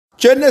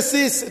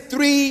Genesis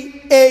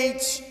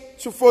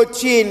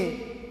 3:8-14.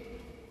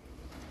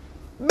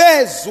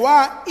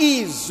 Bezwa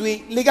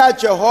izwi lika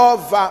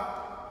Jehova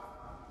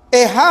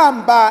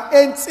ehamba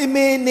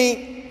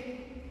ensimini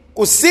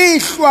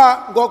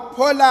kusihlwa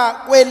ngokuphola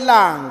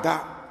kwelanga,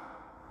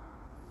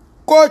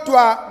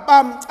 kodwa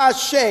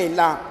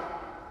bamcashela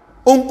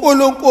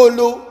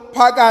uNkulunkulu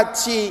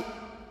phakathi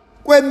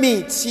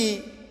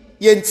kwemithi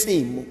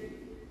yensimu.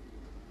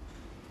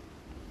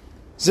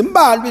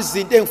 Zimbalwa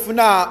izinto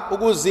engifuna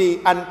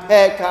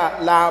ukuzi-unpacka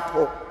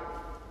lapho.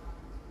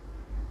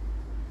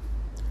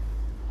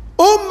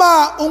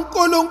 Uma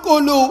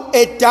uNkulunkulu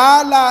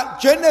edala,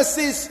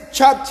 Genesis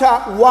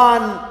chapter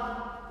 1,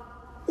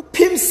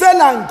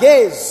 uphimsela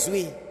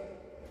ngezwi.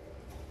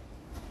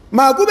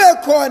 Makube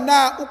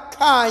khona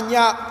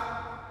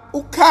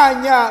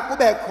ukhanya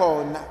kube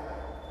khona.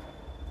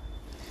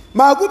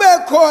 Makube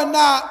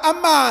khona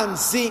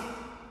amanzi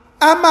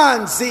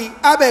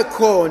abe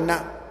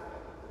khona.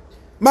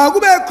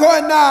 Makube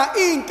khona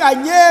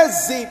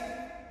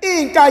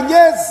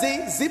inkanyezi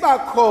ziba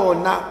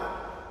khona.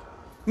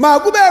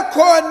 Makube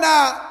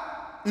khona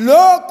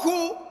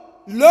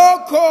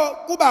lokho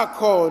kuba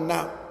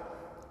khona.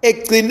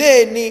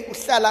 Ekugcineni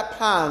uhlala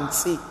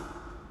phansi,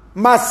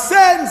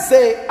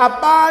 masenze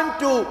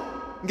abantu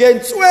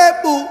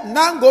ngenswebu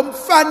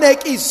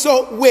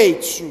nangomfanekiso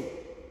wethu.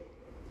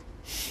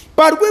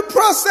 But kwi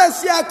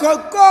process yakho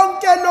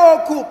konke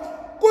lokhu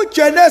ku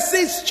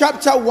Genesis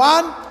chapter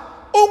 1,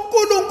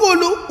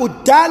 uNkulunkulu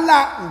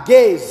udala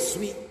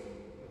ngezwi.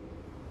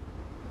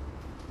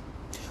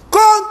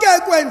 Konke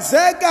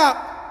kwenzeka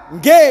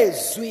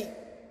ngezwi.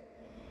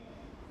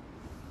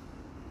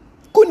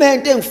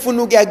 Kunento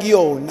engifuna ukuya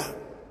kuyona.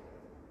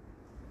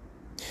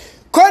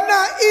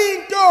 Khona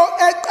into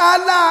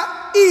eqala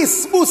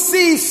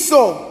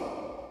isibusiso,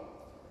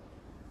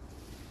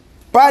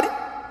 but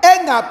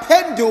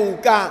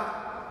engaphenduka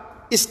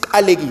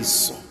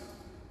isiqalekiso.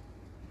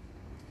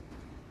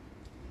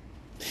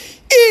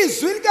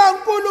 Izwi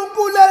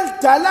likaNkulunkulu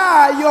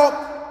elidalayo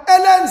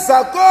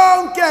elenza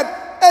konke,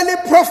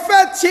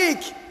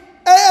 eli-prophetic,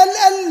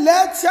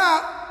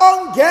 eliletha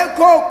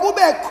ongekho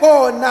kube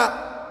khona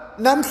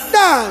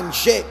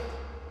namhlanje,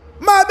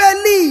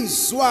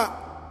 mabelizwa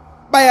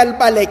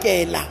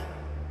bayalibalekela.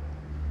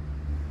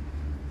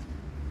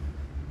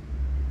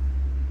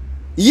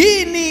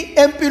 Yini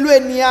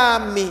empilweni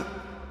yami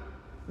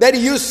that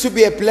used to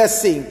be a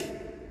blessing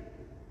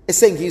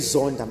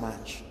esengizonda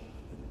manje?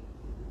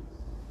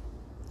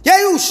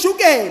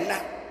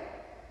 Yayushukela,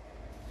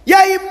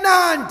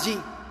 yayimnandi,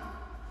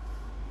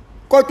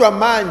 kodwa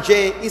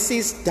manje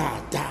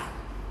isisidada.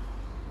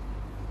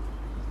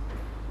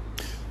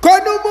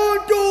 Khona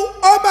umuntu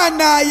oba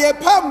naye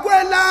phambi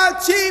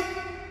kwelathi,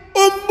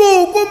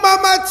 umbuku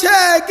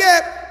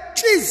umamatheke,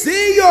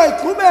 inhliziyo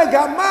iqhume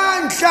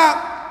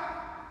ngamandla,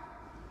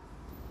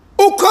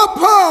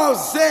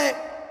 ukhophoze,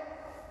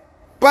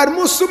 but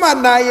musuma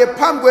naye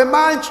phambi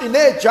kwemantshi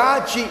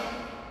nejaji,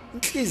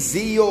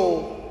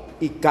 inhliziyo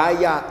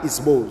igaya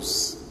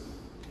izibozi.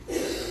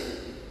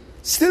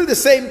 Still the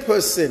same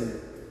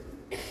person,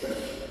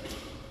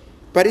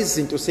 but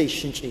izinto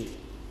seyishintshile.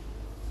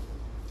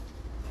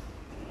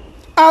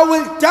 I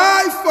will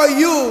die for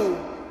you.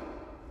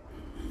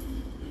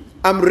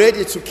 I'm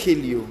ready to kill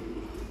you.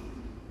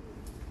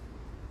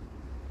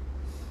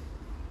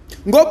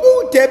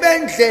 Ngobude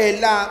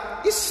bendlela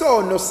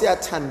isono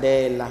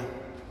siyathandela.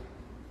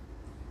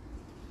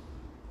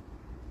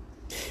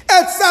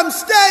 At some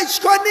stage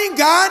khona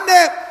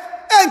ingane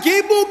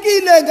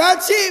engiyibukile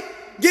ngathi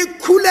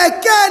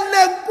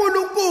ngikhulekele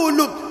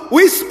uNkulunkulu,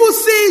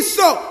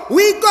 uyisibusiso,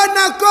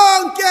 uyikona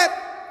konke,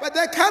 but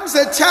there comes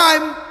a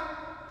time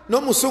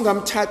noma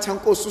usungamthatha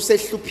Nkosi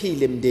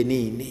usehluphile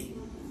emndenini.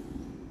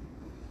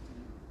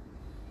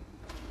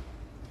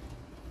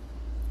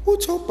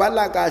 Uthi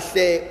ubhala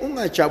kahle,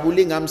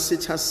 ungajabuli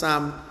ngamsitha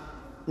sami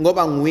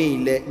ngoba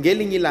ngiwile,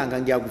 ngelinye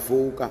ilanga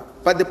ngiyakuvuka.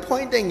 But the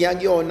point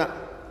engiyakuyona,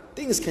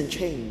 things can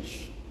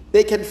change.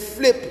 They can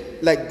flip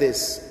like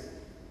this.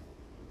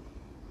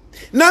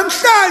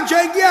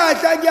 Namhlanje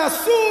ngiyadla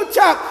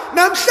ngiyasutha,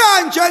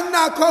 namhlanje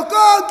nginakho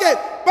konke,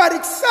 but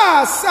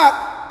ikusasa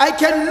I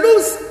can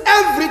lose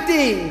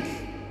everything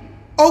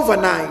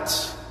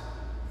overnight.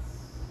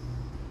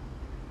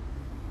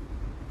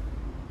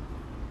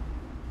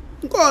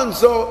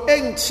 Inkonzo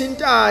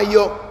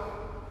engithintayo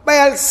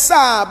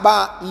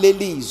bayalisaba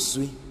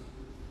lelizwi.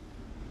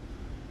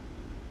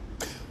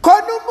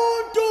 Khona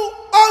umuntu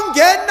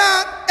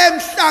ongena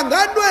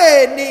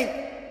emhlanganweni,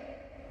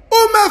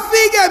 uma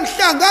fika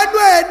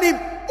emhlanganweni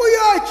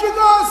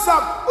uyojikosa,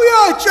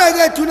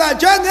 uyojekethula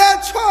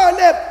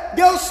njengethole,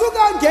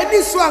 ngiyusuka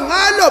ngeniswa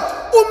ngalo,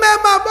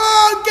 umema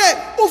bonke,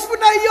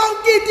 ufuna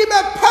yonke into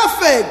ibe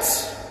perfect.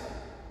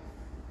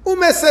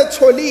 Uma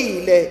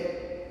setholile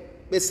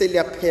bese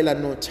liyaphela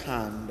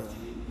nothando.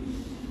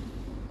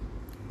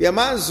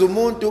 Uyamazi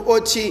umuntu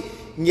othi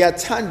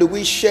ngiyathanda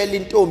ukuyishela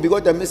intombi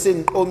kodwa mase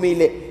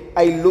ngiqomile,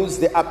 I lose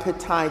the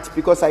appetite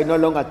because I no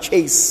longer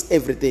chase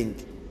everything.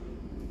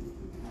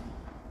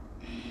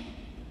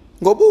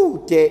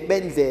 ngobude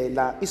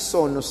bendlela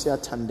isono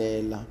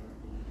siyathandela.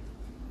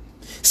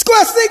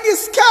 Sikwesinye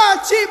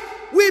isikhathi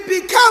we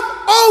become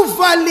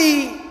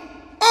overly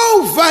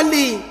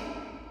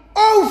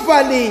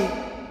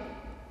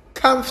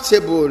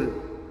comfortable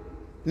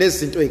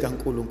nezinto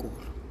ezikaNkulunkulu.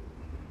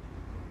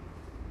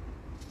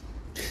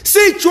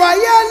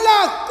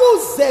 Sijwayela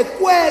kuze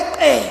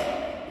kweqe.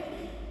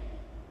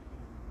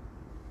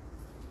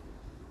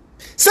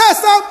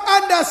 Sesam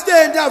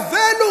understand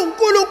vele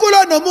uNkulunkulu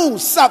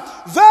onomusa,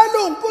 vele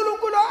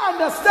uNkulunkulu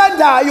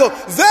understandayo,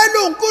 vele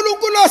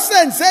uNkulunkulu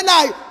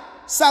osenzelayo,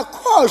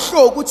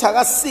 sakhohlwa ukuthi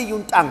akasiyi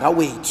untanga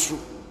wethu.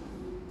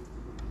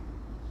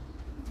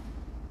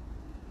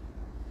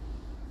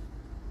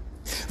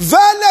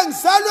 Vele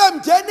ngizalwe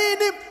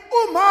emndenini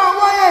uma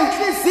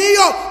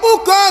wayenhliziyo,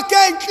 ugogo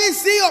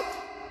enhliziyo,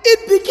 it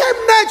became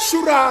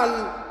natural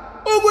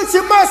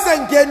ukuthi mase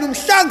ngena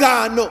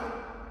umhlangano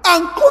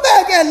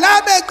angiqhubeke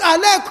la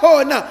beqale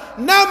khona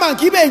nama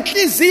ngibe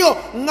enhliziyo,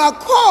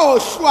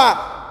 ngakhohlwa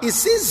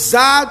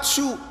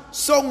isizathu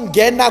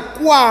songena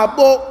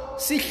kwabo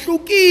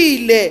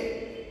sihlukile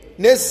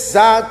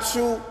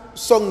nesizathu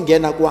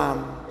songena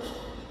kwami.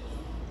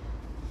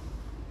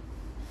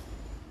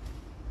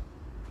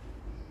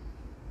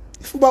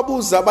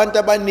 Ubabuza abantu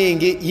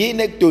abaningi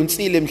yini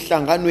ekudonsile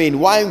emhlanganweni,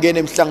 why ungena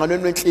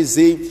emhlanganweni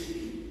wenhliziyo,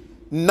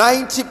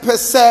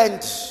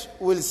 90%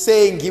 will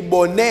say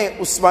ngibone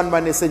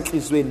usibanibane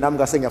senhlizweni nami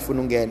ngase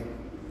ngiyafuna ungena,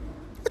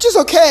 which is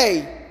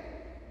okay,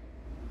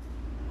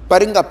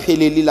 but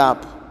ingapheleli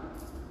lapho.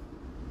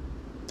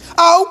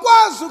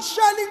 Awukwazi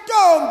ukushela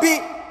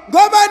intombi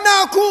ngoba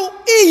nakho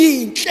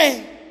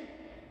iyinhle.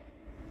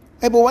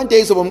 Ebo one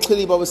day izoba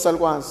umchiliba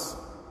wesalukwazi.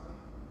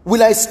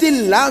 Will I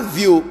still love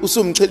you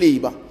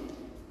usumchiliba?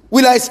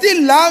 Will I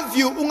still love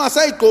you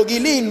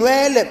ungasayigqokile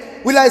inwele?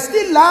 Will I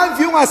still love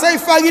you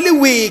ungasayifakile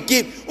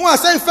wig,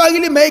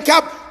 ungasayifakile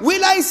makeup?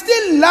 Will I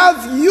still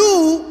love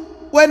you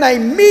when I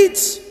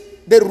meet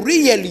the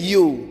real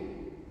you?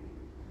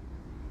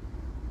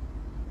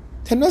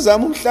 Thina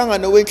zama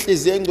umhlangano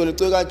wenhliziyo engcwele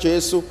cweka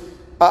Jesu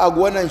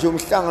akuwona nje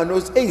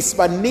umhlangano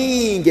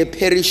eyisibaningi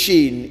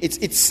perishing.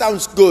 It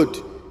sounds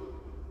good.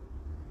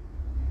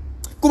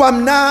 Kuba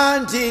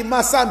mnandi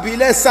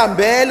masambile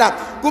sambela,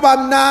 kuba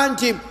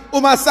mnandi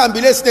uma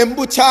sambile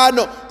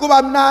sinembuthano,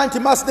 kuba mnandi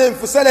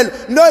masinemvuselelo.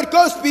 No, it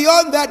goes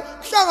beyond that.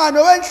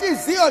 Umhlangano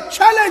wenhliziyo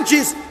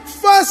challenges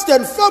first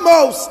and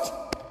foremost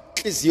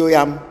inhliziyo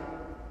yami.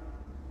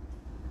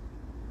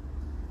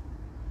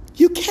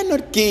 You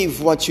cannot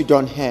give what you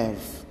don't have.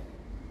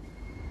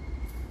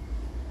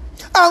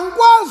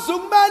 Angikwazi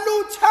ukumela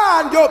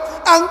uthando,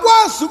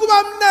 angikwazi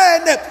ukuba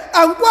mnene,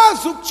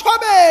 angikwazi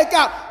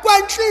ukuchobeka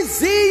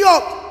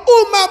kwenhliziyo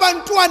uma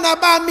abantwana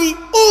bami,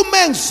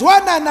 uma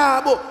ngizwana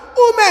nabo,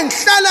 uma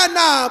ngihlala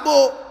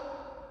nabo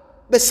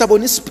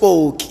besabona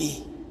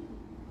isipoki.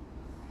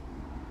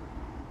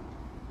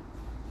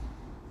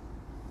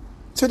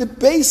 So the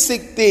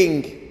basic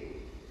thing,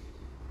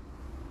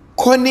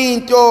 khona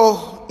into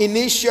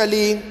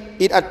initially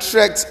it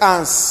attracts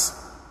us,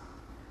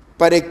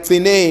 but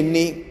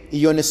ekugcineni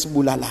iyona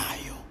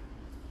esibulalayo.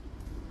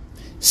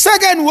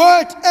 Second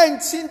word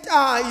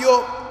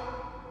engithintayo,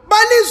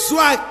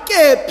 balizwa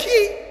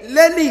kephi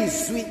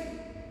lelizwi?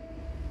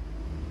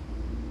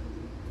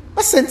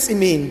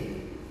 Basensimini.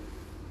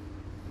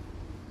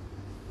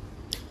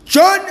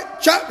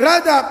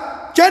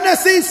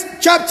 Genesis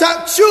chapter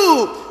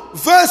 2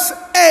 verse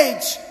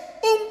 8.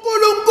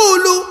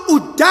 uNkulunkulu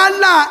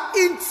udala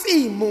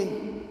insimu,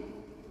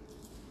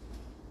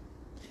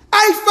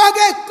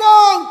 ayifake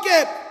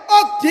konke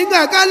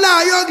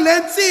okudingakalayo kule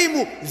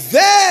nsimu,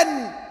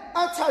 then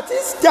athatha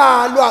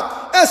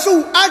isidalwa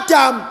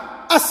esu-Adam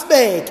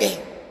asibeke.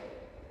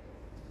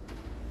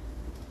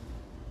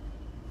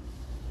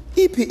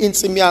 Iphi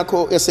insimu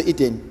yakho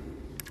yase-Eden?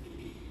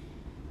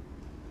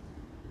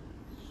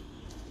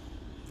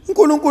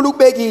 uNkulunkulu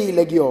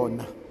ukubekile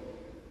kuyona.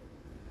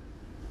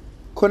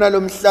 Khona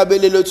lo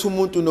mhlabelelo ethi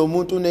umuntu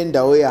nomuntu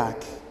unendawo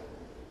yakhe,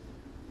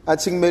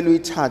 athi kumele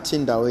uyithathe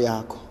indawo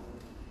yakho.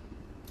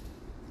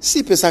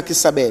 Siphe sakhe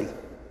isabelo.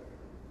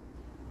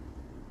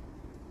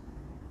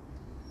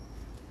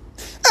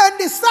 And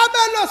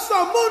isabelo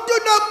somuntu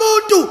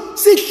nomuntu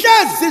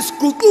sihlezi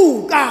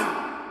siguquka.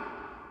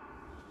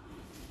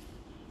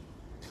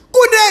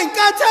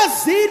 Kuney'nkathi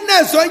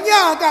ezine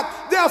zonyaka,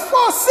 there are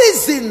 4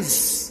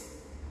 seasons.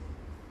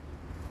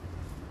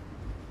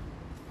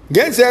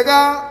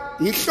 Ngenzeka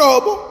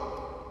ihlobo,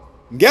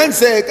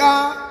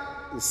 ngenzeka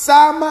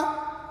isama,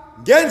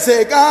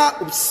 ngenzeka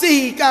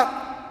ubusika,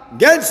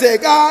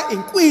 ngenzeka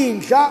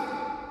inkwindla.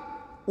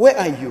 Where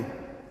are you?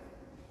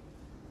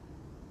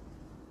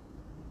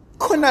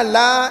 Khona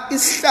la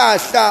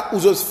isihlahla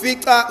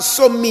uzosifica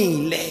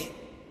somile,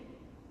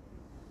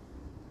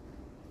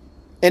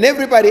 and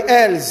everybody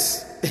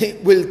else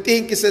will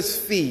think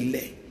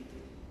sesifile.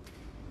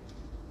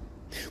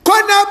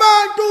 Khona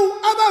abantu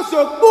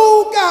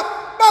abazokubuka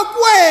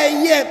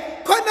bakweye,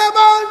 khona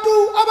abantu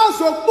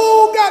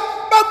abazokubuka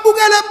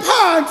bakubukele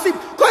phansi,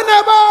 khona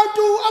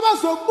abantu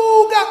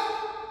abazokubuka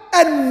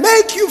and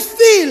make you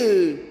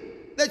feel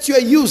that you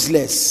are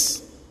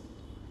useless.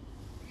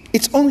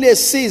 It's only a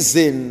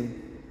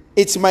season.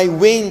 It's my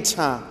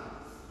winter.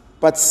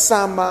 But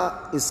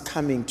summer is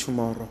coming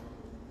tomorrow.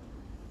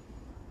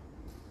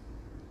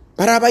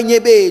 But abanye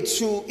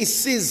bethu, a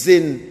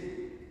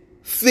season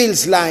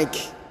feels like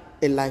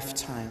a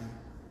lifetime.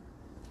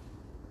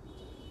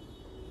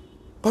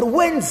 But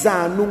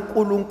wenzani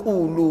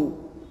uNkulunkulu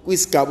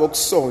kwisigaba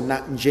okusona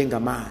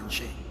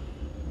njengamanje?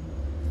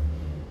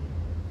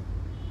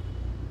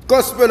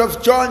 Gospel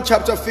of John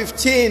chapter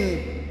 15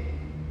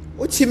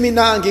 uthi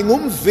mina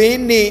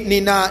ngingumvini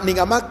nina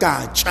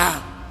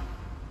ningamagatsha.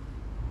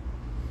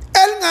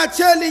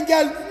 Elingatheli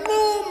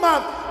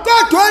ngiyalinquma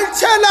kodwa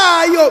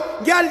elithelayo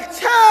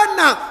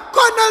ngiyalithena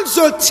khona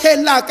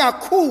lizothela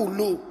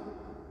kakhulu.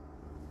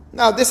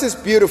 Now this is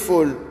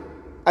beautiful.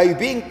 Are you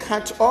being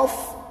cut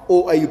off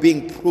or are you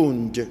being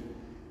pruned?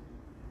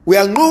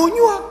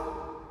 Uyanqunywa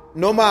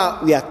noma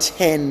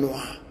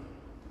uyathenwa?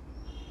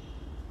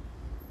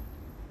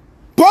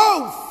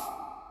 Both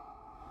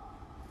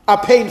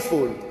are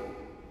painful,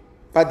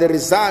 but the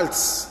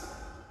results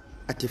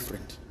are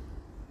different.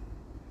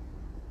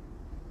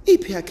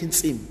 Iphi yakhe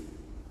insimi?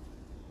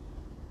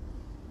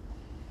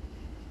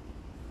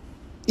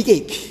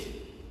 Ikephi?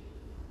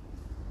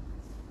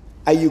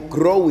 Are you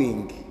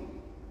growing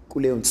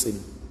kuleyo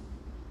nsimi?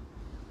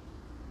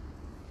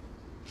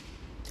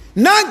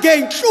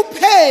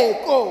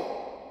 Nangenhlupheko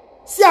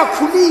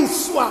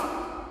siyakhuliswa,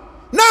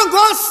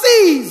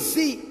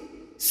 nangosizi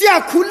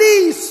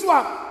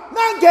siyakhuliswa,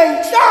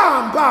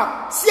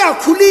 nangenhlamba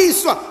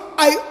siyakhuliswa.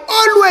 I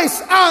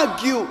always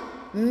argue,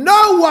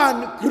 no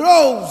one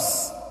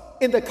grows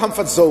in the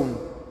comfort zone.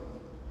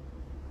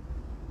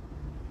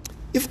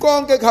 If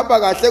konke kuhamba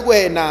kahle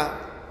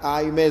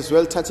kuwena, you may as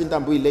well thatha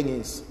intambo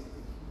uyilengise.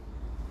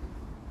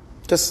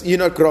 Because you're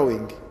not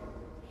growing.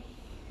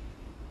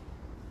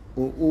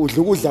 Udla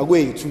ukudla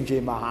kwethu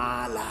nje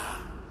mahala.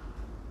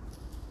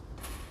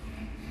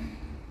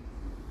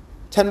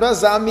 Thandwa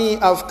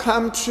zami, I've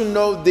come to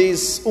know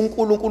this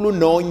uNkulunkulu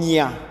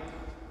nonya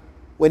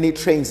when he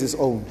trains his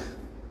own.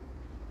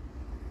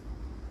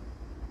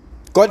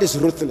 God is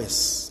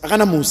ruthless.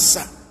 Akana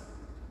musa.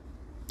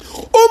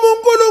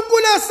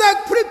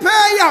 uNkulunkulu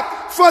prepare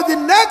for the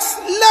next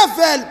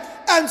level,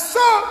 and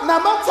so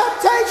nama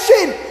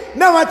temptation,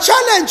 nama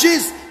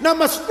challenges,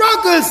 nama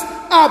struggles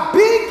are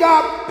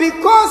bigger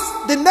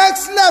because the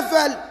next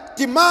level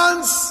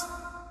demands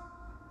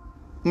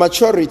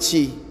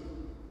maturity.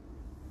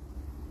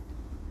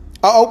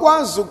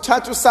 Awukwazi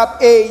ukuthatha sub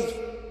A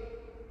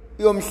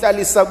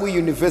uyomhlalisa ku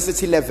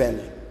university level.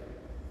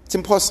 It's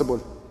impossible.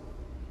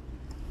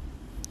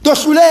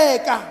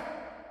 Toshuleka.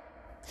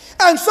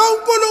 And so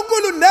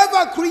uNkulunkulu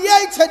never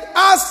created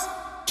us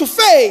to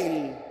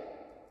fail.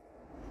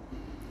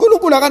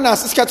 uNkulunkulu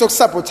akanaso isikhathi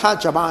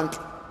sokusabotage abantu.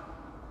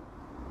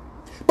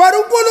 But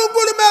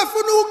uNkulunkulu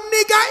mefuna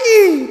ukunika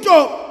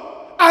into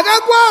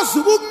akakwazi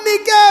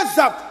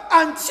ukukunikeza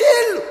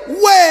until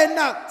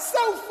wena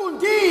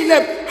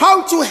sewufundile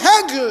how to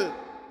handle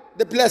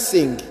the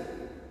blessing.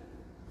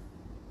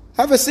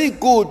 Have a say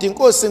good,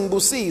 inkosi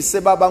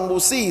ngibusise, baba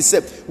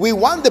ngibusise. We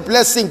want the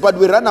blessing, but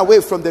we run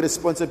away from the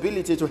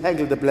responsibility to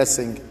handle the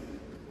blessing.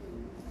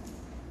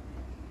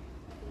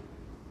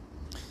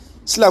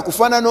 Sila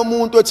kufana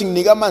nomuntu othi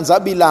nginika amanzi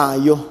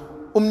abilayo,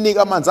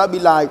 umnika amanzi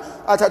abilayo,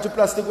 athatha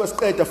uplastic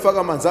wesiqeda afaka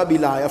amanzi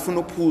abilayo afuna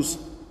ukuphuza.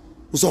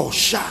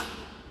 Uzosha.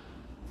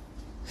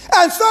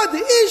 And so the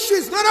issue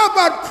is not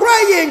about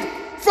praying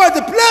for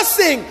the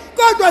blessing.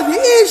 God was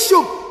the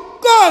issue.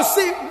 God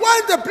said,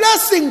 when the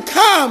blessing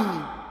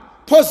come,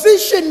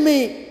 position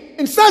me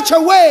in such a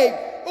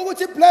way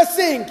ukuthi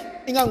blessing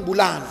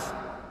ingangibulali.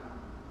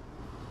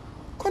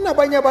 Khona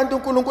abanye abantu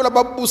uNkulunkulu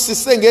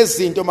ababusise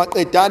ngezinto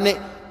maqedane,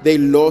 they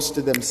lost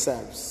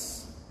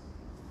themselves.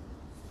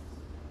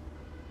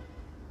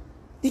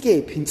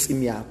 Ikephi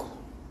insimi yakho?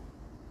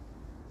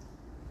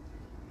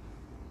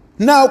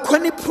 Now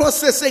khona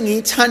iprocess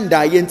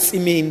engiyithandayo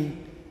entsimini.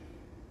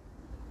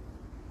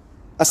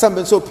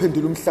 Asambe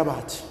sophendula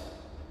umhlabathi.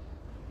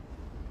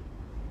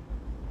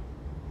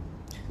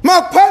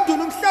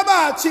 Makuphendula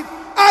umhlabathi,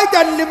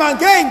 either nilima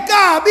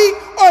ngeenkabi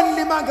or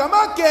nilima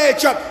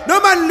ngamageja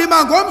noma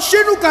nilima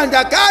ngomshini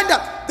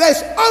ugandaganda,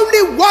 there's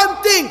only one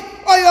thing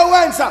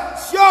oyowenza,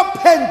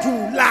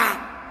 siyophendula.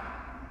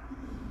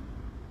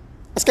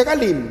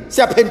 Asikakalimi,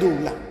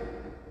 siyaphendula.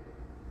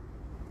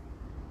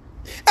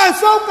 And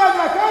so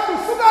ugandaganda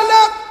usuka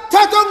la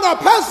thatha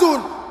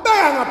ngaphezulu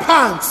beka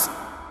ngaphansi.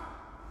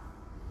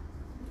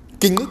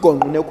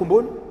 Ginqigonqo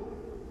niyakhumbula?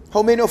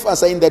 How many of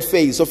us are in that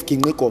phase of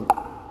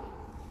ginqigonqo?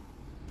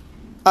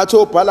 Athi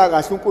obhala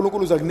kahle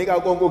uNkulunkulu uzakunika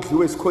konke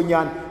okudliwe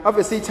isikhonyana,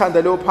 ave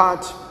siyithanda leyo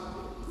part,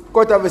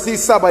 kodwa ave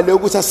siyisaba leyo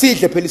ukuthi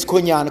asidle phela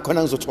isikhonyana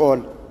khona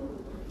ngizothola.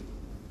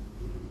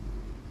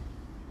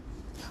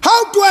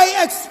 How do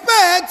I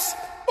expect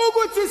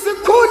ukuthi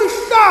sikhule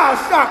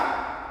isihlahla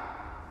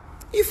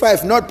if I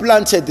have not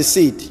planted the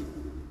seed?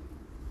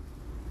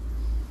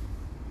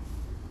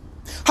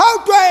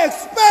 How do I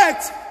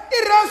expect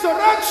a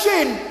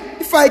resurrection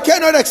if I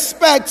cannot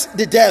expect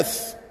the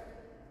death?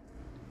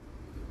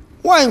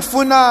 Why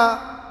ngifuna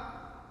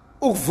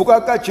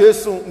ukuvuka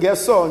kaJesu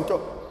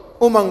ngesonto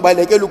uma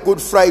ngibalekela uGood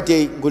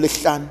Friday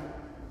ngolesihlanu?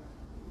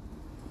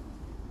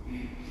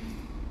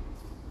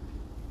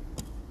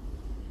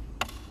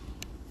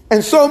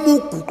 And so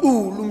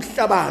muguqula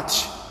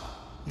umhlabathi,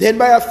 then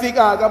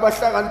bayafika ke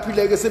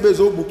abahlakaniphile ke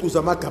sebezobucuza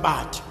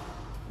amagabathi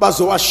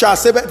bazowasha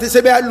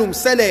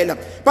sebeyalungiselela.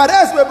 But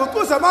as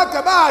bebucuza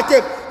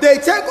amagabathi, they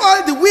take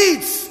all the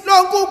weeds,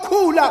 lonke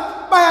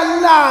ukhula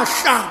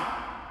bayalahla.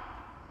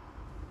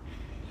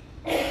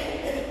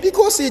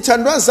 Because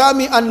ithandwa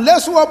zami,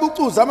 unless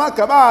wabucuza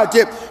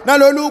amagabathi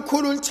nalolu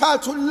ukhulu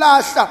ulithatha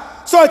ulahla,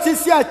 sothi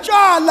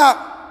siyatshala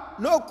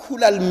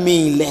nokhula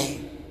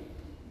limile.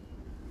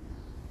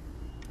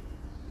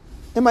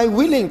 Am I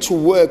willing to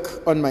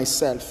work on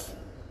myself?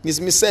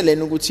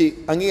 Ngizimisele ukuthi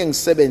angike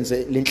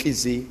ngisebenze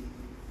lenhliziyo.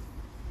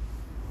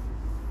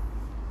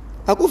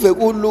 Akuve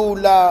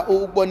kulula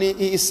ukubona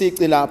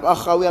isici lapha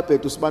aha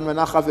uyabheda usibani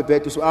wena ahave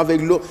bheda ave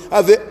lo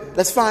ave,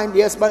 that's fine,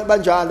 yes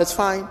banjalo, that's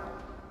fine.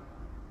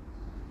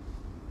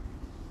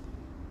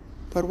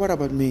 But what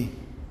about me?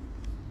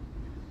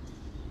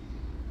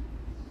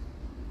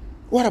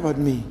 What about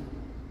me?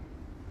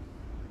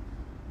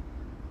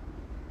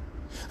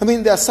 I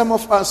mean, there are some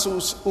of us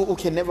who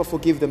can never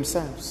forgive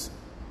themselves.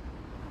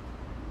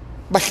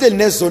 Bahleli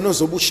nezono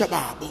zobusha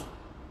babo.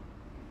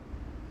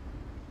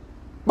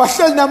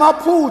 Bahleli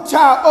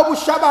namaphutha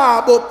obusha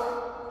babo.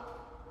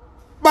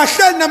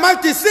 Bahleli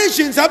nama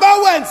decisions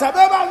abawenza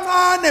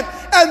bebancane,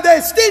 and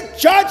they still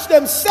judge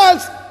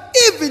themselves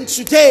even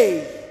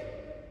today.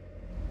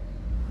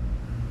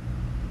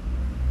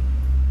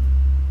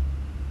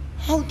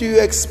 How do you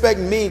expect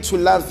me to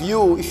love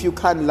you if you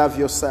can't love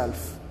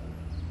yourself?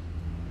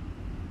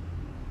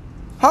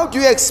 How do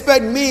you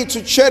expect me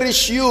to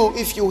cherish you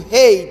if you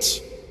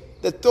hate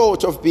the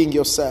thought of being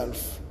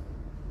yourself?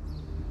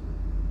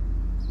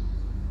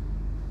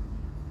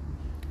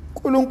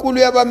 Nkulunkulu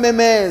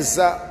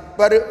yabamemeza,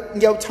 but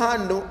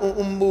ngiyawuthanda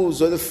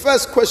umbuzo. The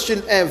first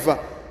question ever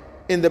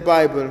in the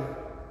Bible,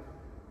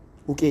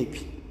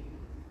 ukephi?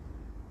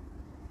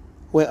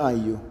 Where are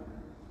you?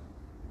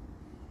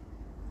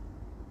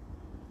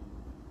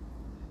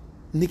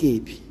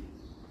 Nikephi?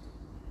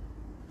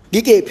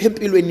 Ngikephi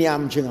empilweni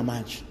yami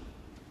njengamanje?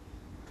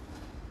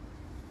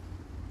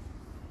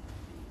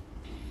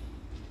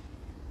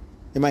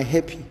 Am I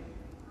happy?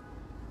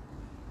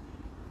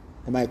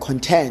 Am I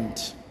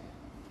content?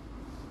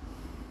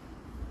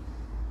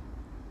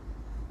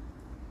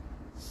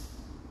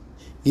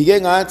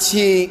 Ngike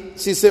ngathi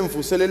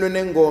sisemvuselelo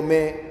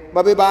nengome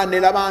babebane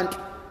labantu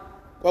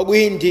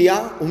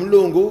kwakuyiNdiya,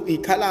 umlungu,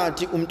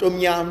 ikhaladi, umuntu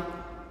omnyama.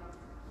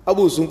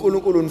 Abuza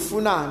uNkulunkulu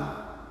nifunani?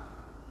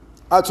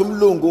 Athi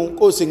umlungu,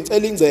 Nkosi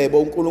ngicela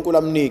ingcebo, uNkulunkulu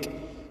amnike.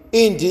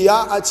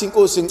 INdiya athi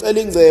Nkosi ngicela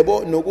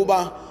ingcebo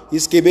nokuba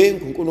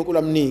isigebengu, uNkulunkulu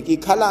amnike.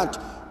 Ikhaladi,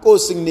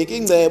 Nkosi nginike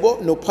ingcebo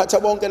nokuphatha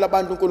bonke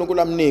labantu,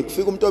 uNkulunkulu amnike.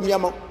 Fika umuntu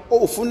omnyama,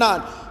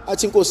 ufunani?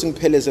 Athi Nkosi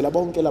ngiphelezela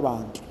bonke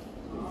labantu.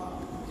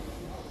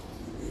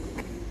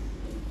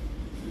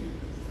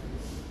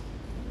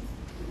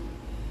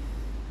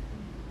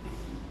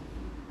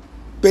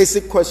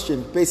 Basic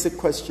question.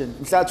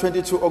 Mhla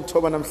 22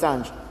 October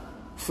namhlanje,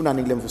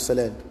 ufunani kule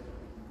mvuselelo?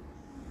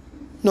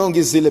 No,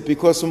 ngizile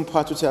because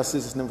umphathi uthi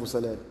asize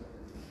sinemvuselelo.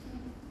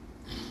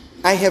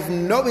 I have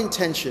no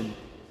intention.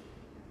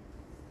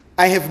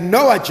 I have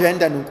no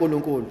agenda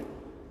noNkulunkulu.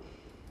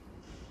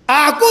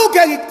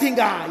 Akukho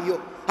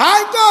ngikudingayo.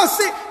 Hayi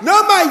Nkosi,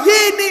 noma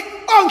yini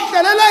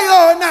ongihlelela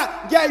yona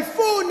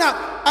ngiyayifuna.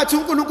 Athi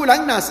uNkulunkulu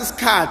anginaso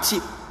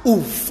isikhathi,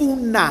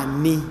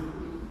 ufunani?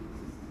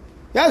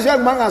 Yazi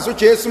uyangimangaza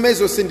uJesu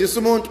mezosindisa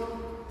umuntu.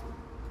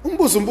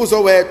 Umbuzo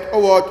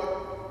owodwa,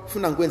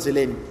 ufuna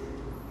ngikwenzeleni?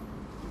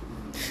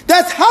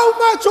 That's how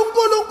much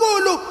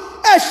uNkulunkulu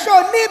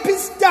ehlonipha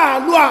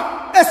isidalwa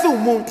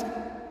esiwumuntu.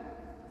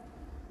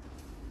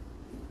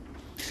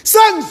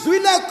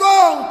 Sengizwile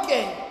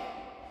konke,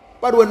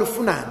 but wena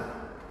ufunani?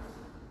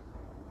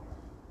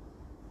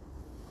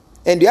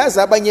 And yazi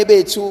abanye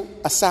bethu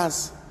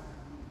asazi.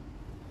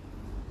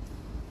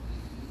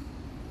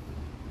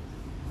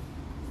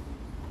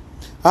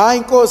 Hayi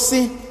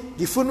Nkosi,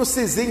 ngifuna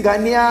usiza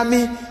ingane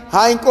yami.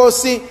 Hayi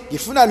Nkosi,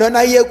 ngifuna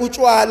lona iye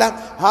kutshwala.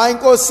 Hayi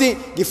Nkosi,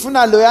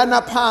 ngifuna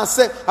loyana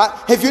phase.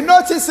 Have you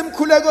noticed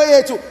imkhuleko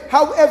yethu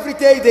how every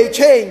day they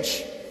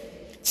change?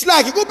 It's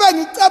like kube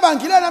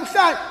ngicabangile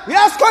namhlanje,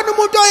 uyasikhona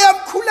umuntu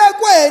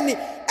oyemkhulekweni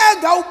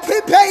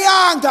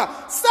engawuprepayanga,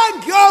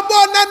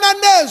 sengiyobonana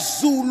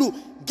nezulu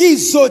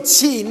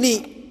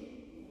ngizothini.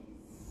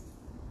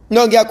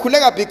 No,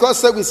 ngiyakhuleka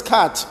because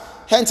sekuyisikhathi.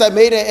 Hence I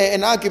made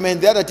an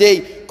argument the other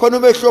day. Khona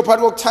umehlo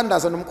phakathi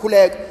kokuthandaza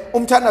nomkhuleko.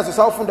 Umthandazo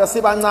sawufunda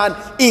sibancane,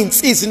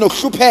 insizwe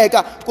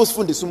nokuhlupheka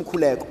kusifundisa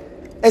umkhuleko.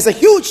 There's a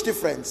huge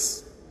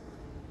difference.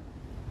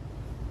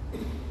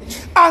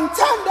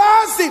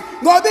 Angithandazi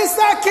ngoba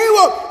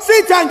isakhiwo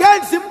sithi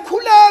angenza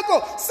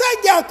imkhuleko,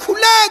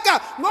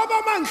 sengiyakhuleka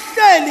ngoba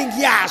mangihleli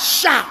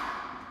ngiyasha.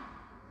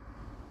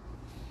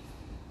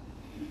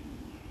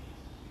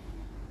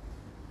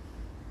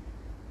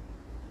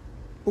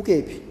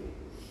 Ukephi?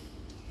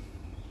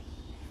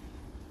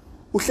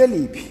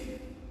 Uhlelephi?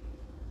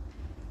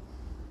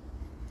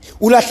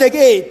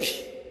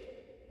 Ulahlekephi?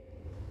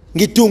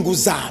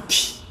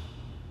 Ngidunguzaphi?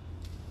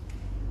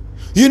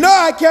 You know,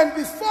 I can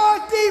be 40,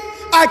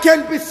 I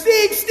can be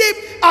 60,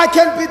 I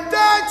can be 30.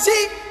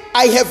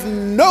 I have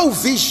no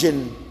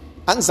vision.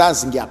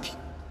 Angizazi ngiyaphi.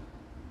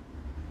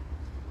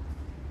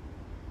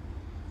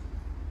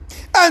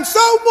 And so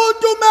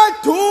umuntu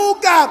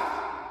maduka,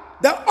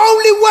 the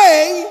only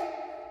way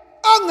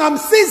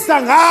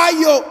angamsiza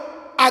ngayo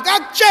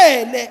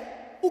akakutshele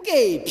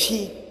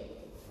ukephi.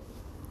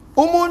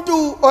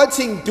 Umuntu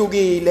othi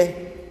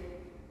ngidukile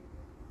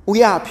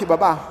uyaphi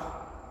baba?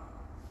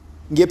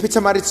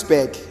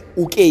 NgePietermaritzburg,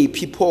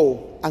 ukephi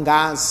pho?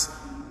 Angazi.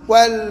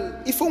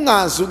 Well, if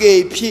ungazi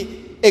ukephi,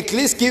 at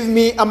least give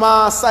me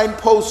ama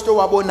signpost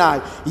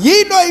owabonayo.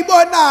 Yini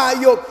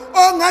oyibonayo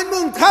ongani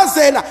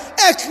ungichazela,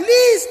 at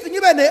least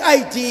ngibe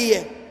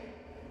ne-idea.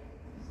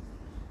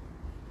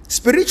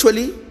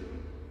 Spiritually,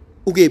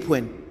 ukephi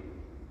wena?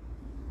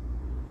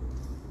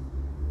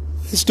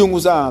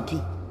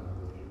 Isidunguzaphi?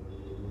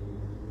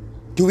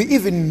 Do we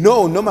even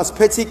know noma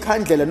siphethe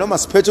ikhandlela noma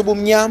siphethe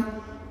ubumnyama?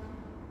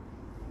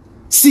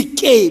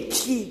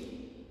 Sikephi?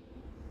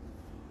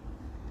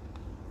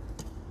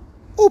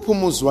 Uphi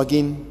umuzi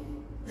wakini?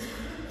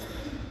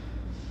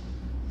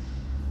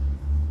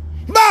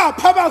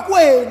 Bapha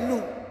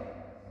bakwenu.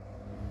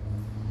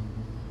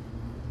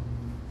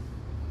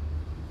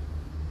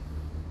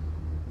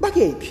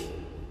 Bakephi?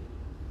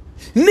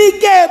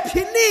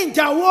 Nikephi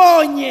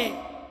ninjawonye?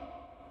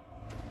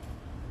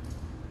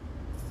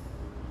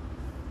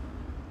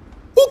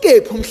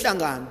 Ukephi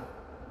umhlangano?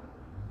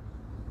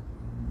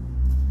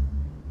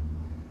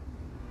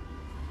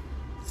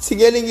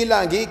 Singelinye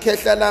ilanga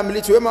ikhehla lami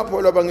lithi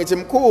wemapholo bangithi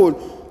mkhulu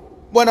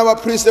bona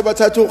abapriest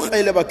bathatha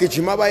ukhele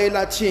bagijima baye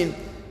eLatin.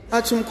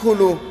 Athi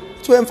mkhulu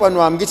thiwe mfana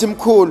wami ngithi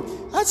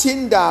mkhulu athi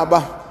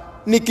indaba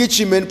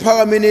nigijime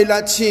niphakamene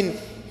eLatin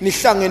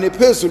nihlangene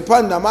phezulu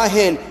phansi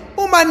namahele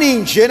uma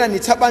ninjena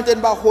nithi abantu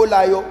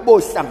enibaholayo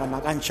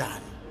bohlangana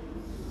kanjani?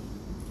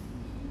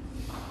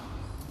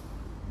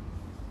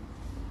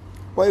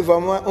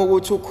 Wayivama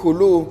ukuthi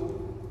ukhulu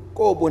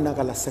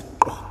kobonakala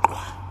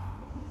seqwaqwa.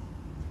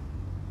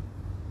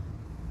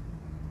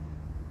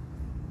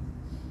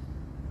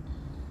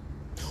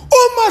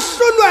 Uma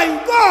hlulwa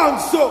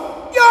inkonzo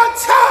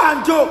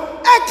yothando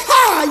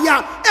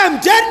ekhaya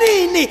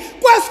emndenini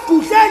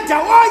kwesigudla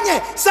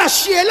endawonye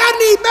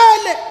sashiyelana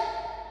ibele.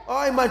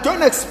 Hayi man,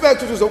 don't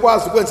expect ukuthi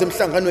uzokwazi ukwenza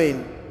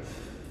emhlanganweni.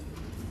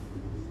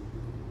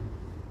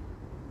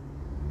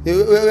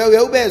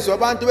 Uyawubezwa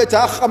abantu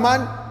bethi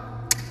man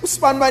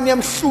uSibanibani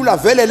yamhlula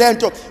vele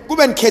lento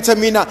kube nikhetha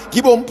mina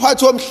ngibe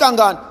umphathi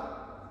womhlangano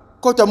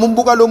kodwa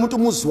mumbuka lo muntu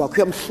umuzi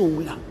wakhe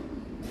uyamhlula.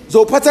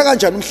 Uzophatha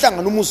kanjani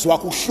umhlangano umuzi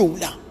wakhe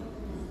uhlula?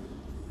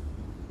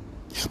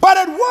 But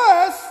at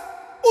worst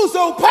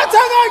uzophatha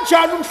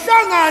kanjani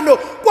umhlangano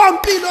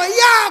kwampilo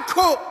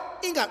yakho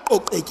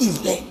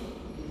ingaqoqekile?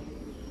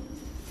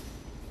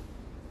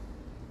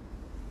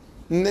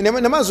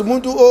 Namazi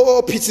umuntu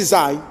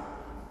ophithizayo.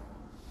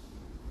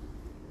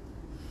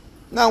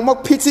 Now uma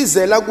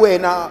kuphithizela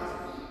kuwena,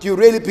 do you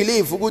really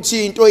believe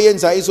ukuthi into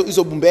yenza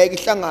izobumbeka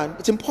ihlangano?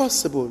 It's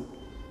impossible.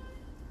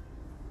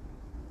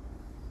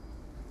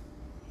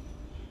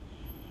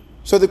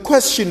 So the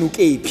question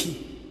ukephi?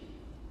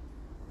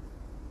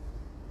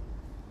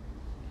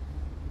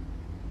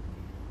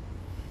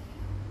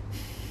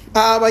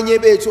 Abanye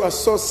bethu are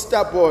so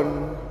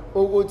stubborn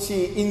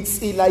ukuthi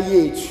insila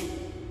yethu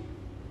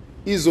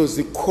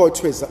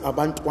izozikhothwe za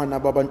abantwana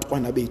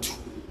babantwana bethu.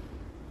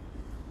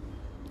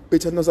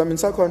 Bethana zami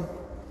nisakhona.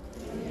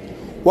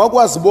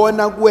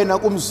 Wakwazibona kuwena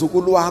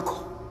kumzukulu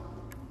wakho.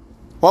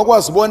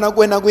 Wakwazibona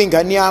kuwena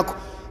kwingane yakho.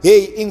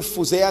 Hey,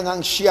 ingifuze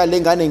yangangishiya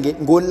lengane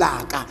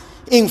ngolaka.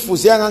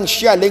 Ingifuze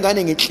yangangishiya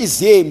lengane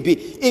ngenhliziyo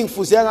embi.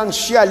 Ingifuze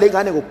yangangishiya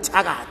lengane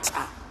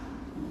ngokuthakatha.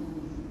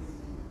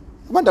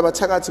 Abantu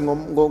abathakathi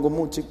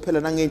ngomuthi kuphela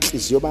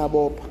nangenhliziyo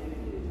bayabopha.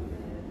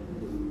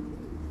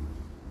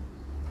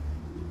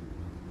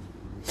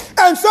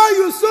 And so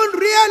you soon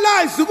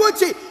realize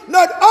ukuthi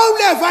not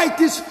only have I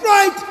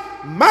destroyed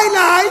my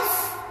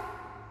life,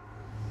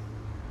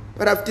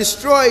 but I've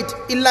destroyed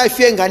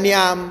ilife yengane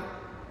yami.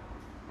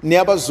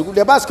 Niyabazukulu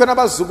yabazi khona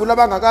abazukulu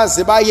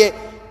abangakaze baye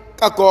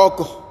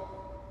kagogo.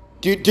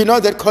 Do you know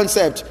that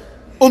concept?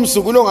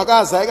 Umzukulu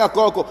ongakaze aye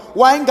kagogo.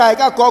 Wayingayi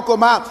kagogo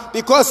ma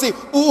because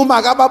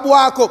uma kababu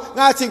wakho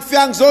ngathi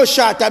ngifika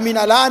ngizoshada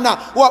mina lana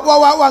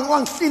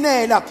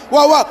wangihlinela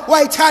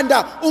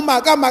wayithanda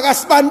uma kamaka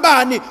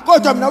Sibanibani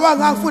kodwa mina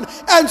wangangifuna.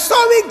 And so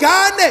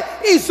ingane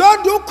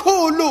izonda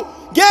ukhulu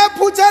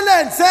ngephutha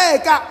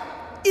lenzeka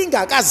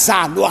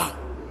ingakazalwa.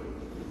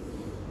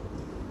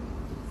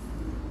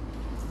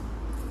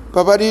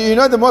 But you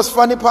know the most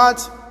funny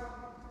part?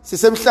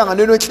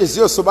 Sisemhlanganweni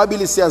wenhliziyo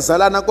sobabili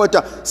siyazalana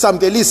kodwa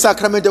samkela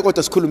isakramento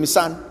kodwa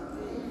sikhulumisana.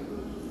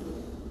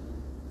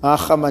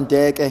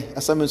 Mandeke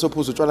asamenze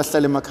sophuza utshwala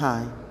sihlale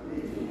emakhaya.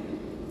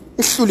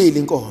 Ihlulile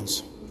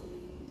inkonzo.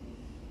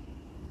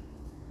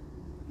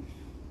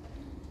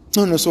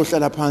 Ngcono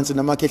sohlala phansi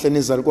namakhehla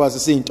nezalukwazi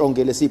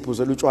siyintongele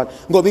siphuzela utshwala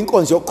ngoba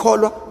inkonzo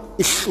yokukholwa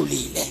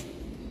ihlulile.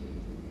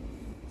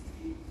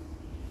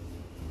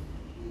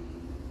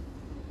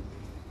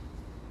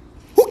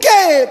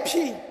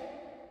 Ukephi?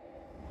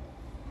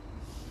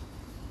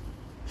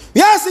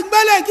 Yazi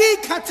kumele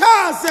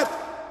ngikhathaze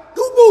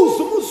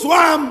ubuze umuzi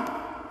wami.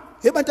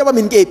 Abantu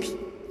abami nikephi?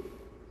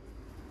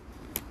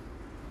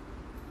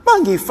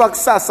 Mangifa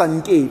kusasa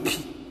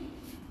nikephi?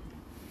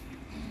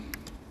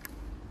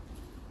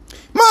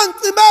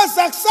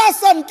 Mangcibeza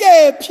kusasa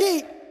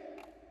nikephi?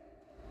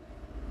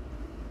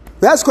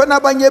 Yazi khona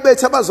abanye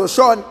bethu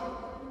abazoshona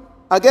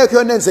akekho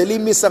yonenzela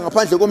imisa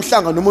ngaphandle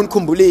komhlanga noma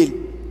unikhumbulile.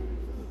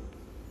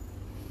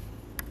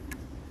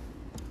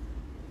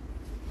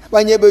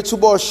 Abanye bethu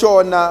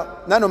boshona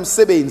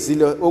nanomsebenzi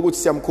lo ukuthi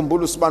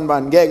siyamkhumbula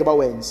usibanibani ngeke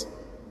bawenze.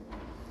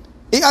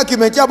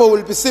 I-argument yabo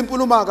will be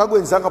simple uma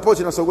akakwenzanga pho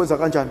thina sokwenza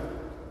kanjani.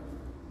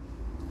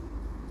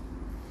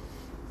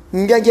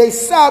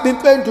 Ngiyayisaba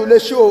impendulo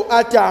esho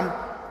Adam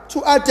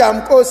to Adam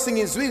Nkosi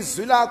ngizwe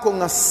izwi lakho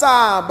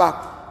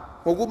ngasaba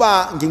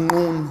ngokuba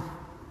nginqunu.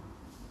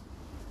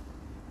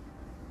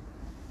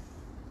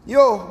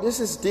 Yo, this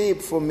is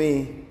deep for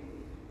me.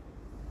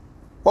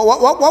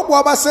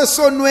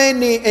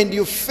 Wabasesonweni and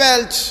you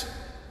felt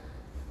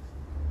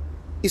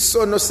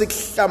isono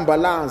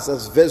sikuhlambalaza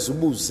siveza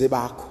ubuze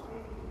bakho.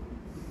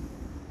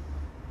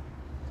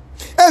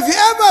 Have you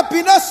ever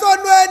been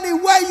esonweni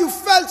where you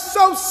felt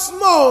so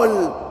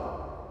small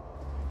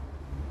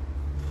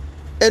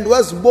and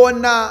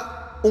wazibona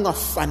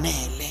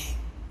ungafanele?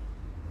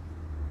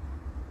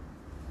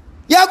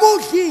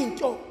 Yakudla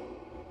into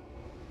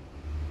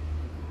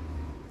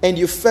and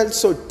you felt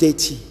so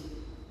dirty.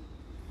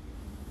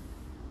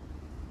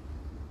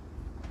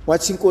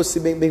 Wathi Nkosi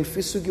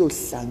bengifisa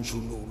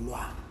ukuyohlanjululwa.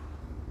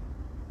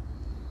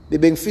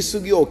 Bengifisa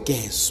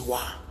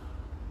ukuyogezwa.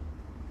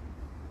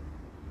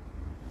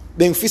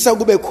 Bengifisa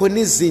kube khona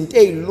izinto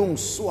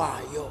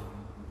ezilungiswayo.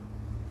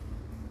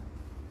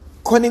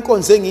 Khona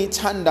inkonzo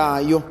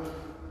engiyithandayo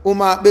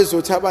uma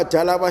bezothi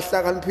abadala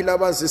abahlakaniphile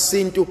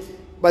abazisintu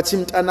bathi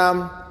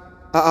mntanami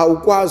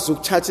awukwazi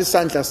ukuthatha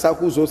isandla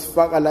sakho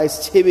uzosifaka la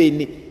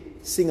isithebeni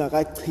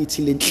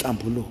singakachithi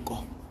lenhlambuluko.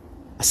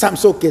 Asambe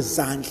sogeza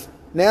izandla.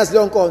 Nayazi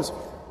leyo nkonzo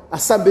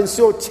asambeni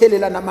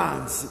siyothelela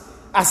namanzi,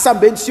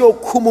 asambeni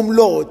siyokhuma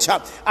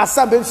umlotha,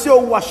 asambeni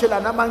siyowashela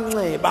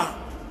namanxeba.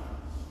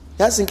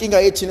 Yazi inkinga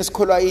yethu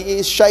nesikholwa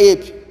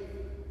ishayepi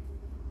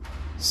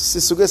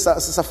sisuke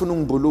sisafuna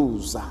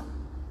ungibuluza.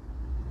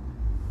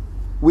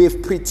 We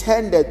have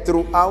pretended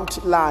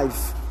throughout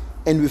life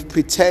and we've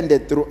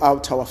pretended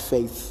throughout our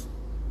faith.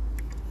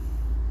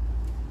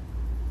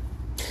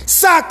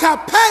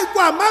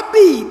 Sakaphekwa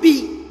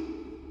mabibi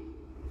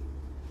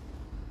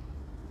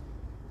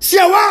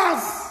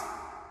siyawazi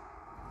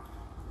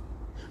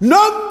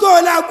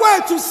nomdola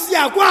kwethu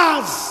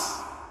siyakwazi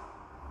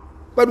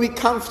but we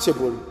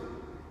comfortable.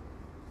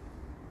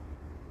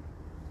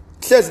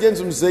 Hlezi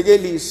kenza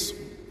umzekeliso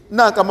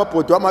nanka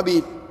amabhodo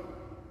amabili.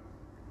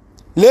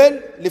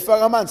 Leli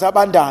lifaka amanzi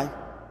abandayo,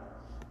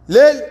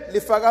 leli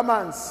lifaka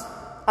amanzi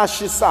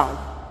ashisayo.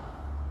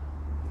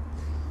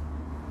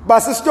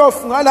 Basi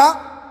stove ngala,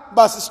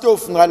 basi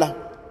stove ngala.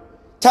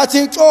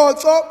 Thatha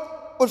icoco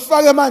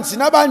ulifake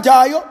amanzini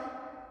abandayo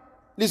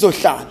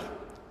lizohlala.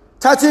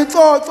 Thatha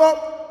icoco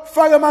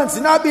faka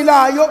amanzini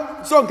abilayo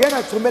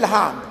songena gcumela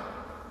hamba.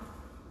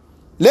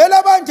 Leli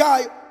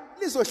abandayo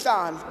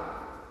lizohlala.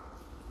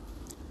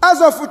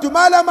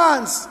 Azofudumala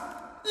amanzi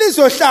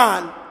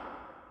lizohlala.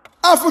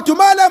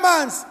 Afudumala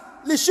amanzi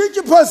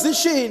lishintshe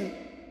position.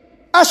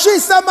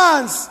 Ashisa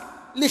amanzi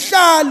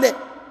lihlale.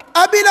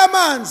 Abila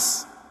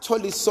amanzi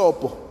thola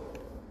isobho.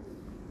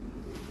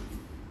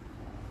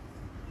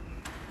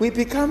 We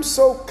become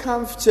so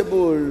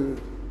comfortable.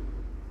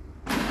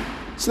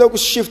 Siloku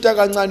shifta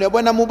kancane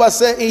yabona muba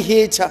se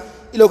iheater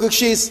ilokhu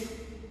kushisa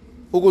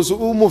ukuze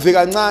umuve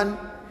kancane.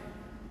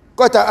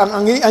 Kodwa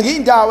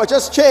angiyindawo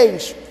just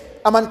change.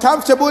 I'm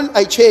uncomfortable,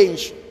 I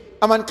change.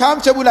 I'm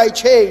uncomfortable, I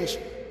change.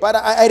 But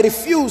I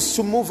refuse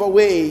to move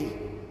away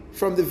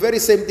from the very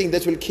same thing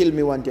that will kill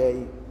me one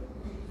day.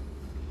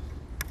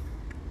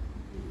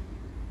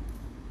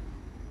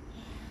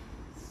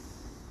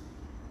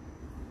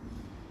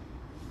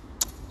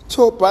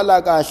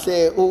 Thobhala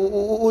kahle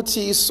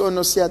uthi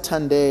isono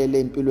siyathandela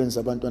empilweni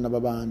zabantwana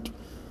babantu.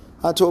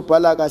 Athi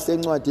obhala kahle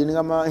encwadini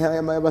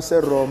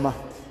yabaseRoma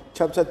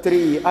chapter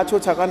 3 athi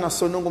uthakana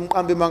sono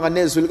ngumqambi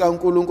manganezwi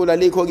likaNkuluNkulu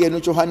alikho kuyena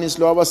uJohannes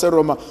lo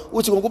wabaseRoma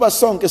uthi ngokuba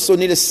sonke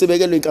sonile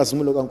sisebekelwe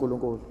inkazimulo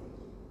kaNkuluNkulu.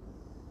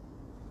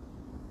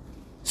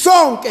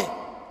 Sonke.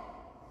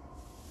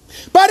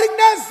 But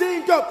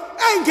kunezinto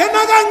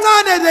engena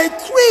kancane they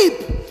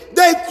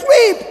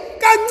creep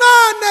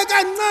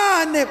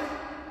kancane.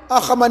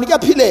 Ahamani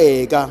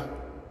kuyaphileka.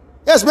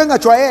 Yazi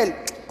bengajwayele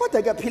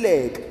kodwa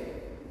kuyaphileka.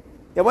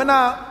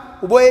 Yabona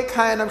uboye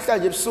ekhaya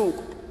namhlanje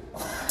ebusuku.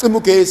 Cima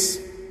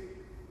ugesi.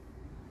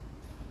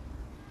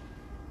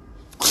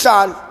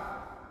 Kuhlala.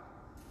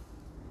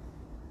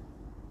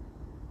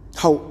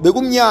 Hawu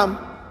bekumnyama.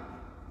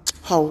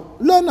 Hawu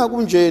lana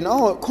kunjena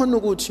khona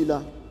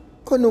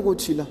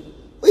ukuthi la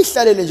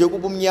uyihlalele nje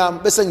kuba umnyama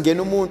bese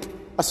ngena umuntu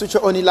aswitch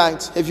on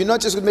light. Have you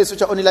noticed ukuthi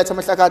switch on light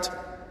amahlakathi?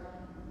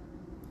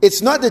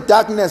 It's not the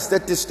darkness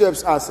that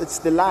disturbs us, it's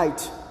the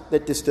light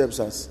that disturbs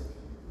us.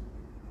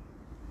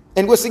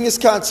 And kwesinye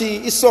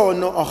isikhathi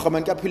isono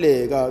abantu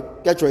kuyaphileka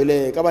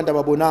kuyajwayeleka abantu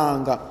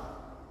ababonanga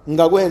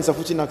ngakwenza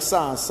futhi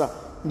nakusasa,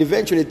 and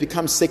eventually it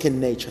becomes second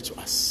nature to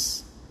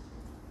us.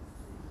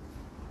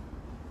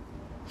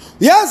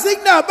 Yazi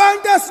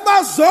kunabantu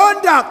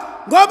esibazonda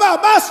ngoba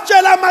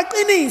basitshela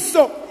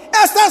amaqiniso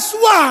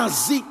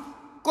esasiwazi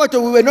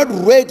kodwa we were not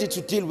ready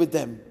to deal with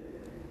them.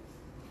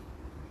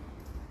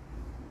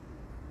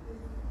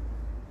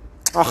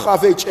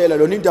 Akhafe etshela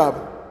lona indaba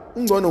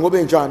ungcono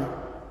ngobe njani.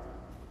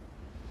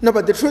 No,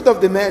 but the truth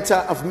of the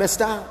matter, I've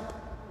messed up.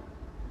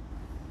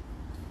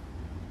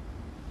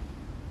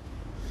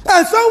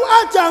 And so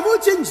Adam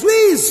uthi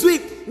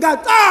ngizwizwi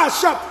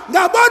ngaqasha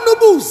ngabona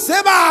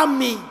ubuze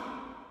bami.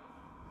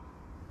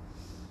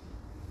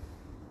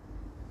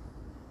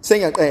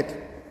 Sengiyaqeda.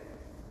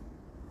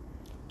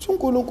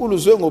 uNkulunkulu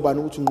uzwe ngobani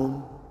ukuthi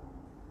unqunu?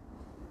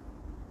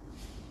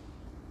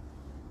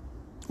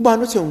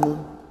 Ubani uthi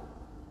unqunu?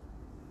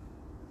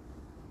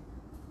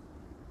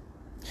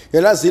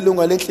 Yalazi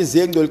ilunga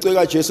lenhliziyo engcolicwe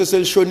kaJesu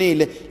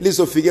selishonile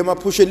lizofika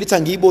emaphusheni lithi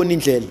angiyiboni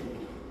indlela.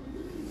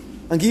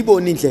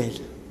 Angiyiboni indlela.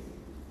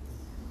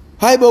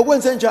 Hayibo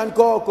kwenze njani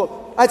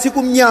gogo? Athi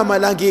kumnyama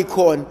la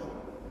ngikhona.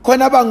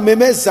 Khona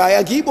abangimemezayo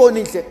angiyiboni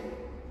indlela.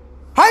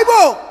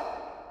 Hayibo!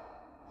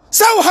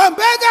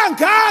 Sawuhambe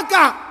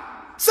kangaka.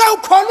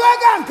 Sawukholwe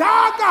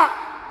kangaka.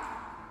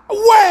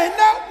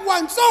 Wena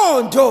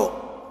wansonto.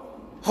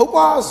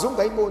 Awukwazi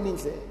ungayiboni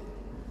indlela.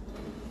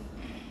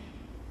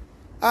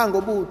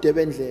 Ngobude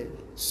bendlela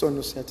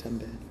sono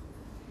siyathembela.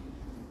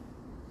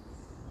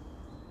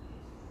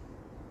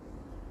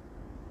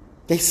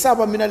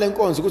 Ngiyisaba mina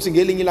lenkonzo ukuthi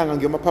ngelinye ilanga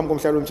ngiyoma phambi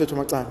komhlalo womthetho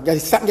macala.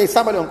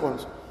 Ngiyisaba le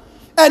nkonzo.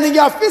 And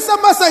ngiyafisa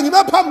mase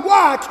ngibe phambi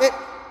kwakhe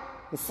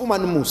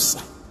ufumana umusa.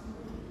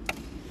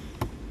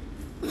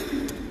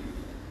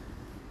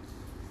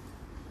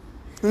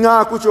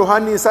 Ngakho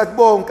uJohannes athi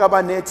bonke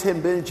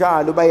abanethembe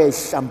njalo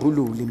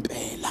bayayihlambulula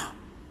impela.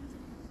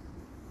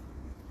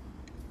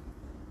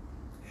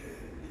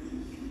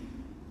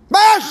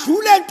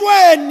 Bayadlula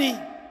entweni.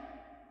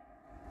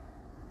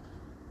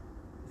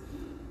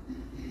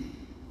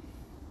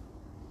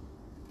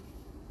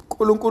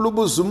 uNkulunkulu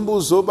ubuza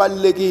umbuzo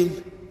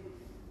obalekile.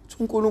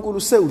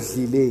 uNkulunkulu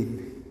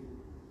sewudlileni.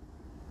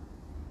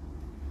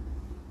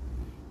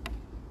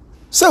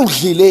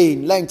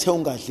 Sewudlileni la ngithe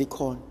ungadli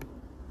khona.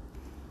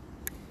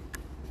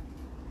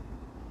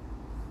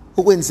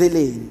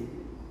 Ukwenzeleni?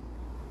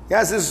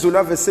 Yazi isiZulu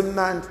ave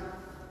simnandi.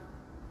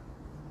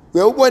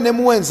 Uyawubona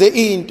emuwenze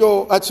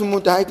into athi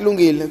umuntu hayi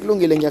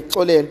kulungile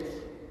ngiyakuxolela.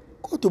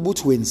 Kodwa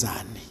ubuthi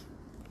wenzani?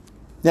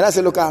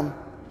 Nelase lokama.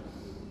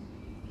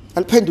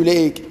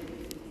 Aliphenduleki.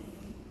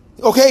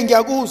 Okay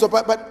ngiyakuzwa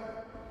but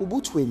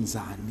ubuthi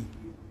wenzani?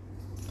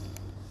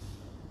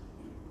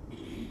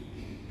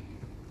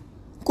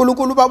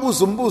 uNkulunkulu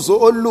babuza umbuzo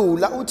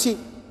olula uthi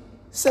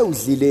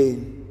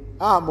sewudlileni.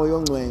 Moya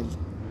ongcwele.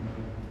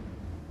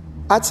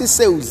 Athi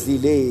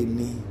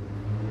sewudlileni.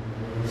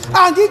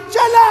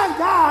 Angikutshela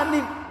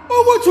ngani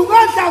ukuthi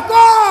ungadla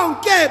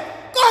konke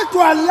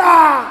kodwa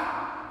la.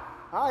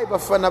 Hayi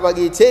bafana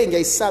bakithi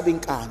ngiyayisaba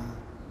inkani.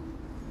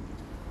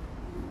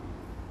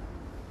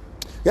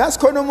 Yazi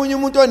khona omunye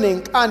umuntu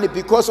onenkani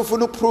because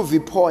ufuna ukuprove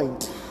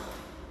ipoint.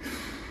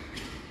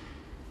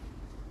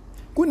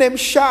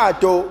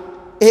 Kunemshado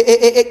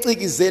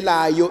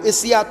ecikizelayo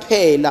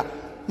esiyaphela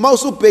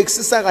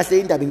mawusubhekisisa kahle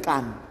indaba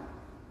inkani.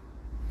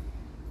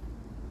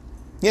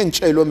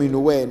 Ngiyangitshelwa mina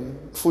wena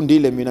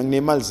ufundile mina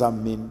nginemali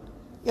zami mina.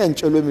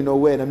 Ngiyangitshelwe mina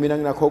wena mina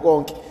nginakho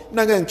konke.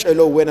 Mina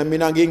ngiyangitshelwa wena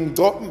mina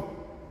ngingco.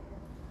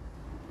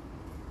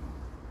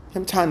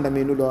 Ngimthanda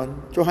mina ulona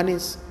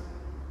Johannes.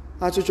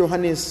 Athi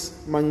Johannes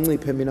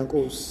manginciphe mina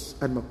Nkosi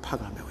athi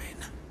makuphakame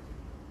wena.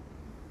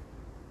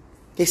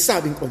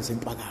 Ngisaba inkonzo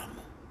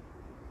empakamo.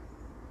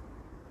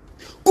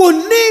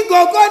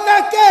 Kuningo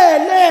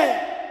konakele.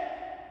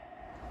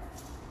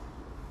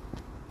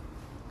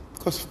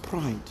 Because of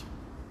pride.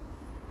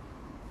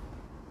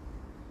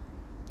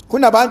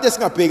 Kunabantu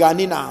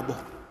esingabhekani nabo.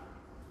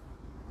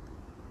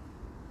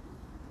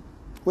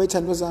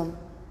 Wethandwa zami.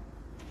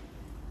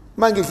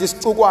 Mangidla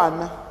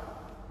isicukwana,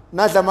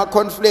 nadla ama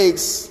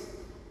cornflakes,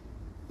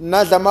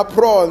 nadla ama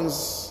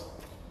prawns,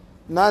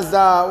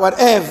 nadla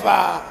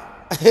whatever.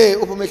 Hey,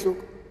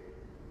 upumehluko.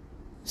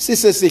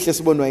 Sisesihle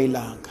sibonwa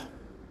ilanga.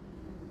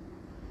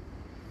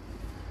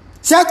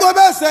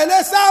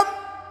 Siyacobezela sam,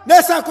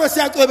 nesakho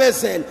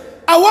siyacobezela.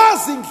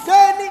 Awazi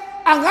nghleni,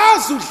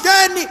 angazi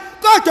udleni,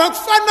 kodwa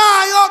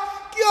kufanayo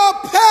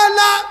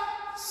kuyophela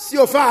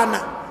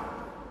siyofana.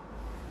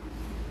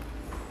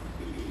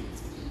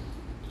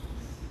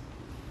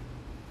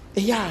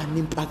 Eyani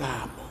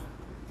impakamo.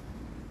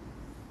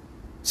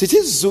 Sithi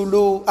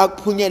isiZulu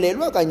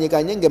akuphunyelelwa kanye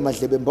kanye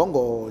ngemadlebe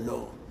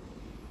embongolo.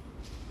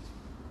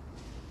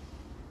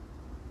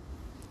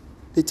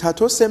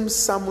 lithatha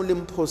osemsamo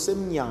limphose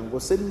emnyango,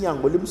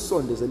 semnyango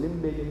limsondeze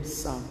limbeke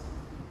emsamo.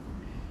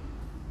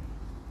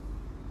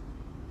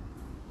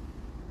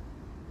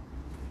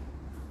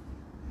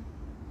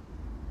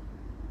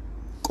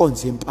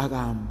 Konze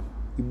impakamo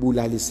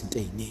ibulala izinto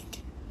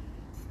eziningi.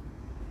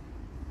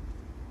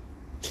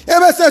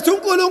 Ebesethi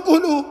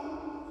uNkulunkulu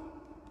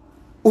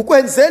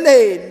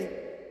ukwenzeleni?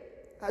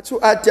 Athi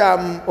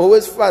uAdam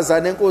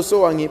owesifazane enkosi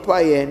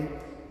owangipha yena.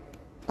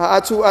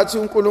 Athi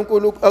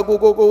uNkulunkulu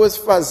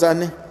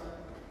akukowesifazane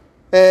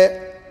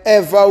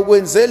Eva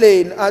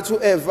ukwenzeleni? Athi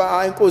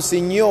uEva inkosi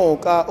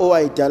inyoka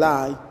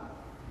owayidalayo.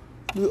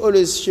 We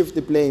always shift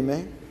the blame,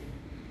 eh?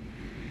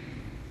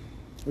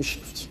 We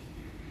shift.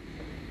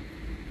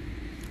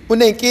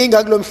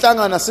 Unenkinga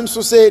kulomhlangano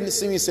simsuseni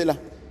simise la.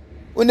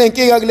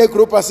 Unenkinga kule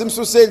group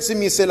asimsuseni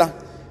simise la.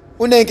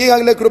 Unenkinga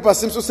kule group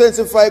asimsuseni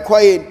simfaka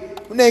ekhwayeni.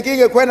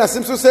 Unenkinga ekhwena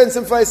simsuseni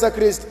simfaka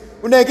eSakristu.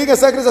 Unenkinga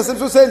eSakristu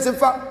asimsuseni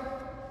simfaka.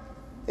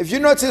 If you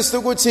notice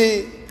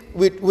ukuthi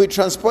we're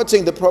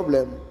transporting the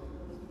problem,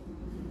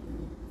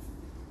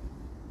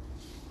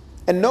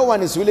 and no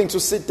one is willing to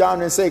sit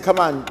down and say, come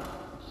on,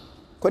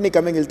 khona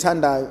igama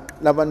engilithandayo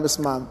labantu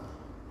besimama.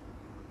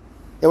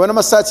 Yabona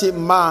masathi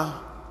ma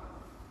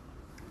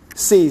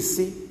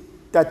sisi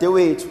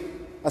dadewethu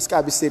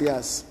asikabi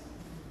serious.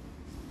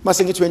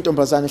 Mase ngithi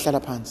wentombazane ehlala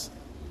phansi.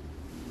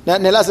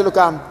 Nelaze lo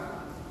gama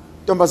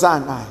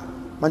ntombazane hayi.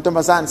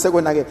 Mantombazane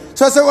sekonakele.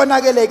 So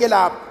sekonakeleke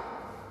lapha.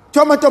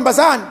 Thiwa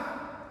mantombazane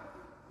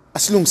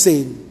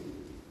asilungiseni.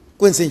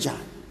 Kwenze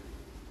njani?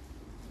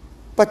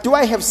 But do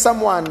I have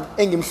someone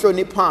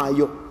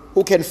engimhloniphayo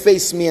who can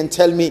face me and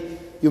tell me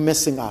you're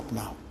messing up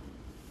now?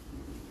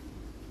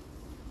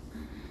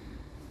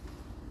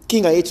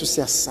 Kinga yethu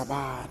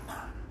siyasabana.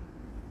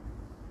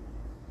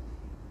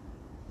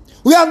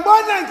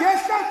 Uyangibona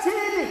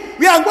ngehlathini,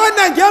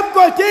 uyangibona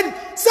ngemgodini,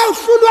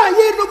 sawuhlulwa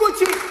yini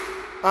ukuthi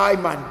hayi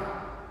man.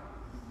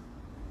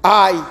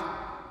 Hayi,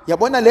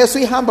 yabona leso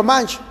ihamba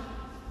manje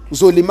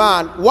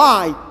uzolimala.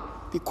 Why?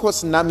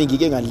 Because nami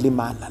ngike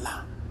ngalimala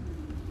la.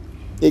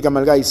 Igama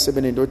lika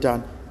yisebene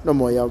ndodana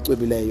nomoya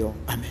ucwebileyo.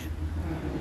 Amen.